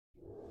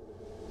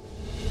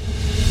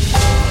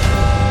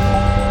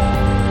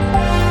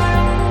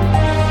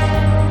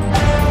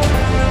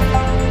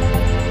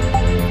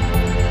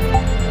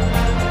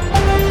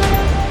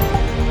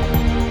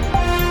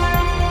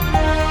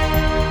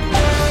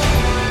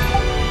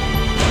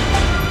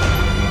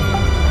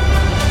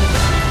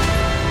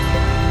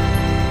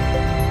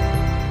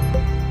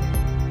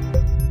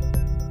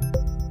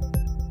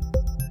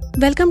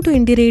Welcome to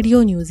Indie Radio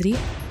Newsread.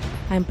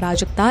 I'm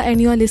Prajakta and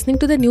you are listening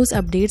to the news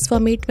updates for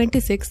May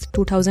 26,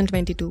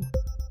 2022.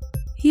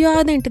 Here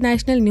are the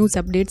international news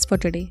updates for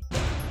today.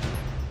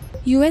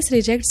 US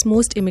rejects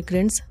most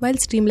immigrants while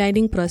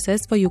streamlining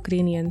process for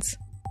Ukrainians.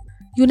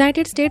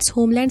 United States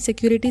Homeland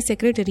Security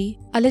Secretary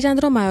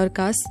Alejandro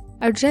Mayorkas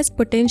addressed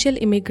potential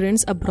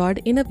immigrants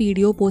abroad in a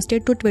video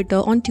posted to Twitter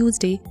on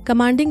Tuesday,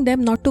 commanding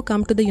them not to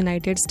come to the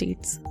United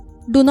States.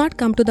 "Do not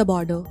come to the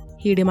border,"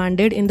 he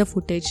demanded in the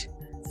footage.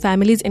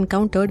 "Families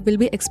encountered will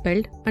be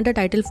expelled under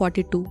Title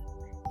 42.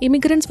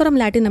 Immigrants from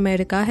Latin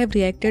America have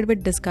reacted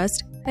with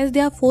disgust as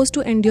they are forced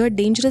to endure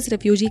dangerous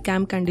refugee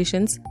camp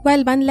conditions,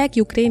 while 1 lakh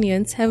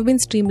Ukrainians have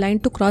been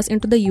streamlined to cross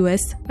into the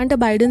US under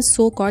Biden's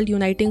so-called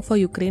Uniting for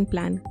Ukraine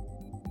plan.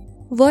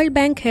 World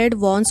Bank head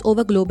warns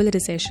over global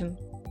recession.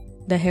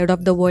 The head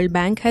of the World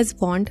Bank has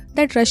warned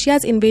that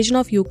Russia's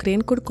invasion of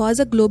Ukraine could cause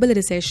a global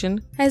recession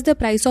as the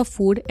price of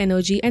food,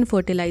 energy, and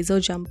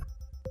fertilizer jump.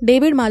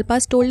 David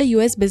Malpass told a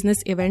US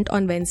business event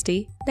on Wednesday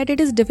that it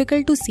is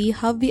difficult to see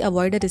how we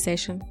avoid a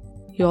recession.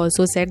 He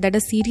also said that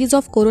a series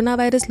of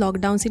coronavirus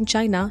lockdowns in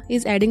China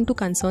is adding to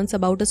concerns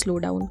about a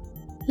slowdown.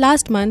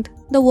 Last month,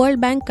 the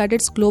World Bank cut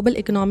its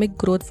global economic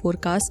growth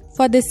forecast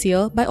for this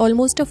year by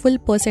almost a full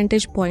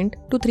percentage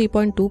point to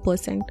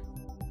 3.2%.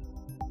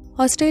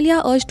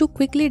 Australia urged to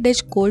quickly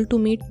ditch coal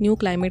to meet new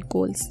climate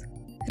goals.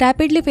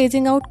 Rapidly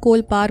phasing out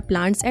coal power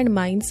plants and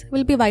mines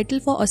will be vital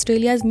for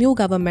Australia's new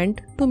government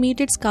to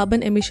meet its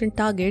carbon emission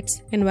targets,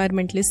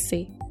 environmentalists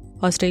say.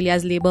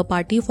 Australia's Labour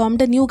Party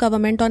formed a new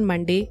government on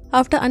Monday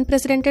after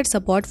unprecedented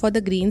support for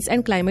the Greens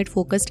and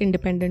climate-focused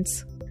independents.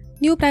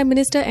 New Prime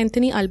Minister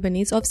Anthony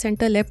Albanese of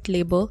centre-left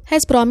Labour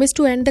has promised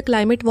to end the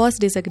climate war's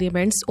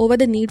disagreements over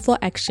the need for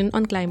action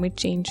on climate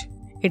change.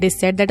 It is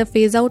said that a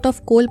phase-out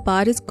of coal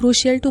power is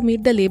crucial to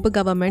meet the Labour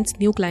government's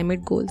new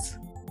climate goals.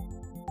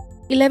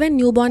 11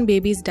 newborn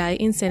babies die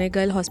in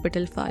Senegal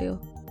hospital fire.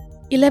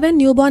 11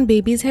 newborn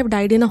babies have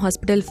died in a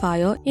hospital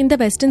fire in the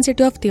western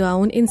city of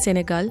Tivaoune in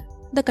Senegal,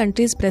 the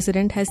country's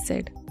president has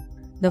said.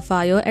 The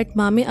fire at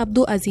Mame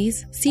Abdou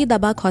Aziz Sy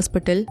Dabakh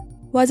Hospital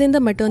was in the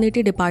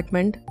maternity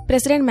department,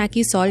 President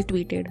Macky Sall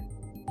tweeted.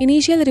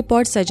 Initial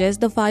reports suggest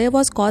the fire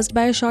was caused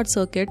by a short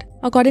circuit,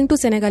 according to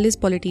Senegalese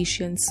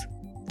politicians.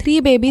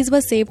 3 babies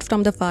were saved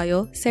from the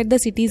fire, said the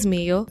city's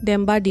mayor,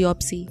 Demba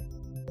Diop Sy.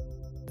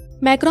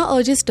 Macron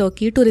urges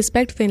Turkey to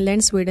respect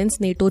Finland-Sweden's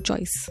NATO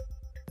choice.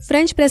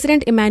 French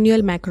President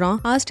Emmanuel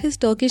Macron asked his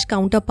Turkish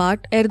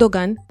counterpart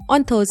Erdogan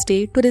on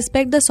Thursday to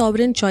respect the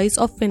sovereign choice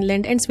of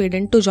Finland and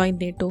Sweden to join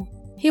NATO.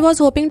 He was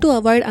hoping to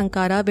avoid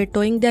Ankara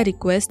vetoing their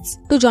requests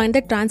to join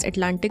the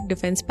Transatlantic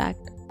Defence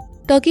Pact.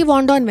 Turkey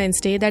warned on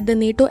Wednesday that the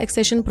NATO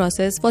accession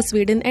process for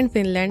Sweden and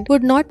Finland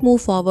would not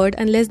move forward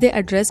unless they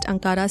addressed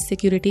Ankara's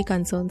security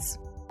concerns.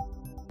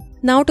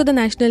 Now to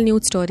the national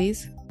news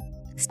stories.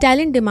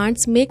 Stalin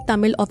demands make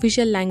Tamil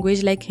official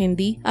language like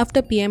Hindi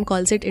after PM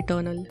calls it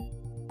eternal.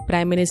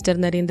 Prime Minister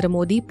Narendra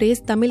Modi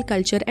praised Tamil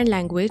culture and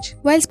language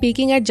while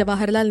speaking at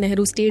Jawaharlal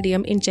Nehru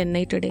Stadium in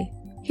Chennai today.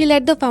 He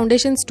laid the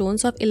foundation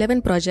stones of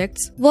 11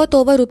 projects worth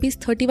over Rs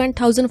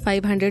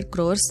 31,500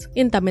 crores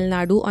in Tamil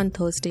Nadu on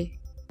Thursday.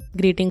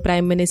 Greeting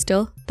Prime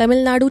Minister,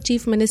 Tamil Nadu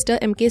Chief Minister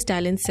M.K.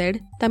 Stalin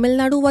said Tamil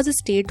Nadu was a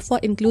state for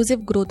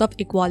inclusive growth of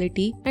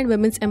equality and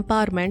women's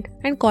empowerment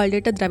and called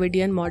it a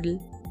Dravidian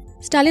model.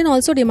 Stalin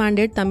also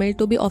demanded Tamil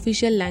to be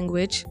official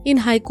language in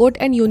High Court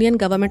and Union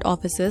government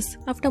offices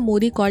after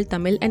Modi called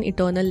Tamil an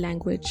eternal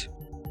language.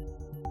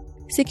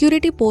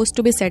 Security posts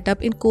to be set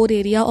up in core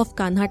area of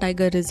Kanha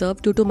Tiger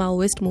Reserve due to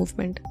Maoist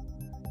movement.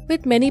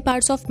 With many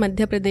parts of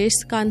Madhya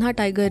Pradesh's Kanha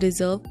Tiger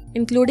Reserve,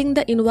 including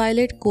the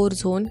inviolate core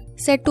zone,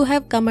 said to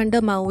have come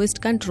under Maoist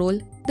control,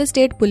 the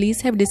state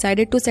police have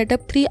decided to set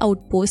up 3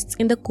 outposts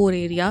in the core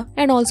area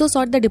and also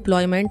sought the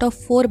deployment of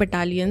 4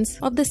 battalions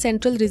of the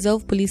Central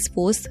Reserve Police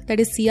Force, that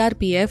is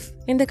CRPF,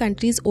 in the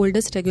country's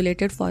oldest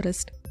regulated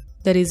forest.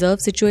 The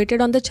reserve,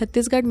 situated on the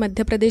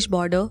Chhattisgarh-Madhya Pradesh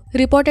border,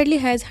 reportedly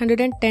has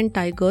 110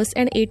 tigers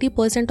and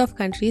 80% of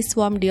country's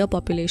swarm deer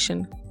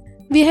population.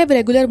 We have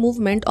regular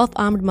movement of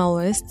armed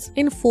Maoists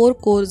in 4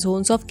 core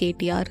zones of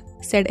KTR,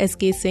 said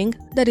S.K. Singh,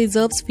 the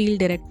reserve's field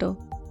director.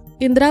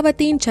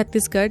 Indravati in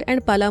Chhattisgarh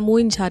and Palamu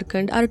in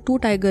Jharkhand are 2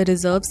 tiger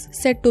reserves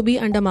said to be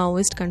under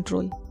Maoist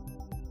control.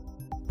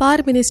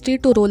 Power Ministry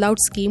to roll out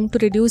scheme to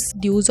reduce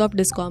dues of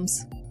DISCOMs.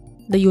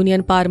 The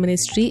Union Power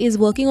Ministry is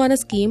working on a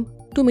scheme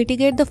to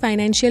mitigate the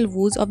financial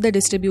woes of the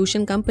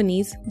distribution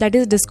companies, that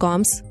is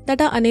DISCOMs,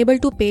 that are unable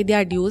to pay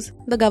their dues,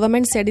 the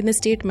government said in a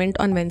statement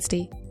on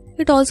Wednesday.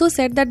 It also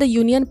said that the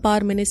Union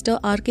Power Minister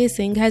R.K.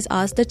 Singh has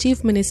asked the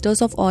Chief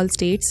Ministers of all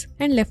states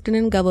and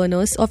Lieutenant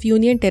Governors of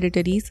Union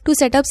Territories to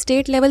set up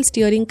state-level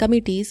steering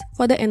committees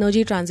for the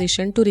energy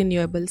transition to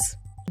renewables.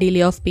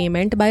 Delay of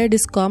payment by a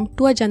DISCOM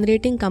to a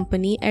generating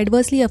company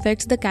adversely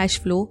affects the cash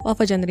flow of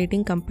a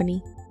generating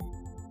company.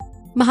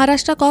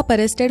 Maharashtra cop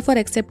arrested for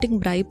accepting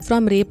bribe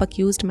from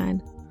rape-accused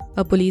man.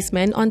 A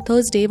policeman on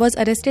Thursday was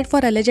arrested for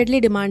allegedly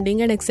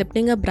demanding and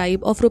accepting a bribe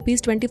of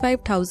Rs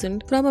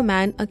 25,000 from a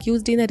man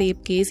accused in a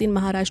rape case in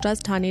Maharashtra's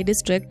Thane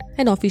district,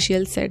 an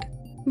official said.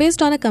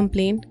 based on a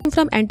complaint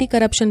from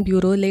Anti-Corruption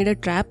Bureau laid a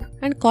trap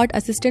and caught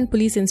Assistant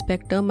Police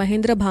Inspector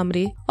Mahendra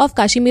Bhamre of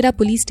Kashimira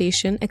Police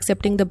Station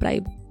accepting the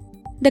bribe.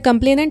 The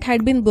complainant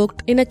had been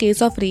booked in a case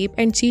of rape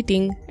and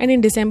cheating, and in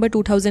December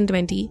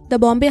 2020, the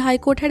Bombay High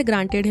Court had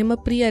granted him a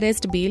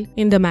pre-arrest bail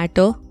in the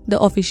matter, the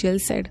official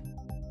said.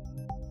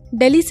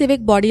 Delhi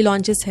Civic Body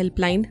launches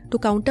helpline to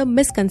counter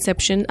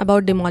misconception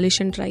about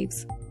demolition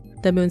drives.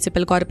 The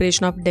Municipal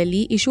Corporation of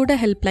Delhi issued a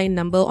helpline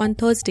number on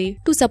Thursday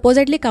to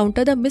supposedly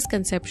counter the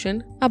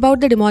misconception about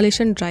the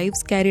demolition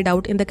drives carried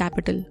out in the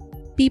capital.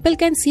 People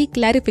can seek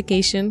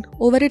clarification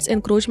over its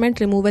encroachment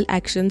removal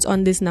actions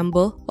on this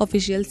number,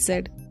 officials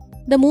said.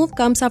 The move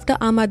comes after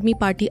Aam Aadmi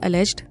Party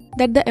alleged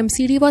that the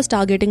MCD was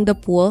targeting the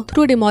poor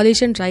through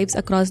demolition drives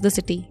across the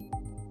city.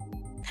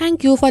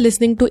 Thank you for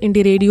listening to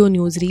Indie Radio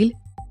Newsreel.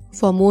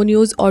 For more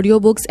news,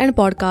 audiobooks and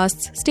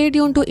podcasts, stay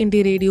tuned to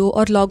Indie Radio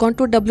or log on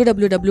to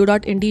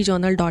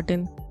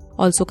www.indiejournal.in.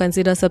 Also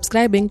consider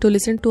subscribing to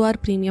listen to our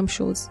premium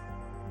shows.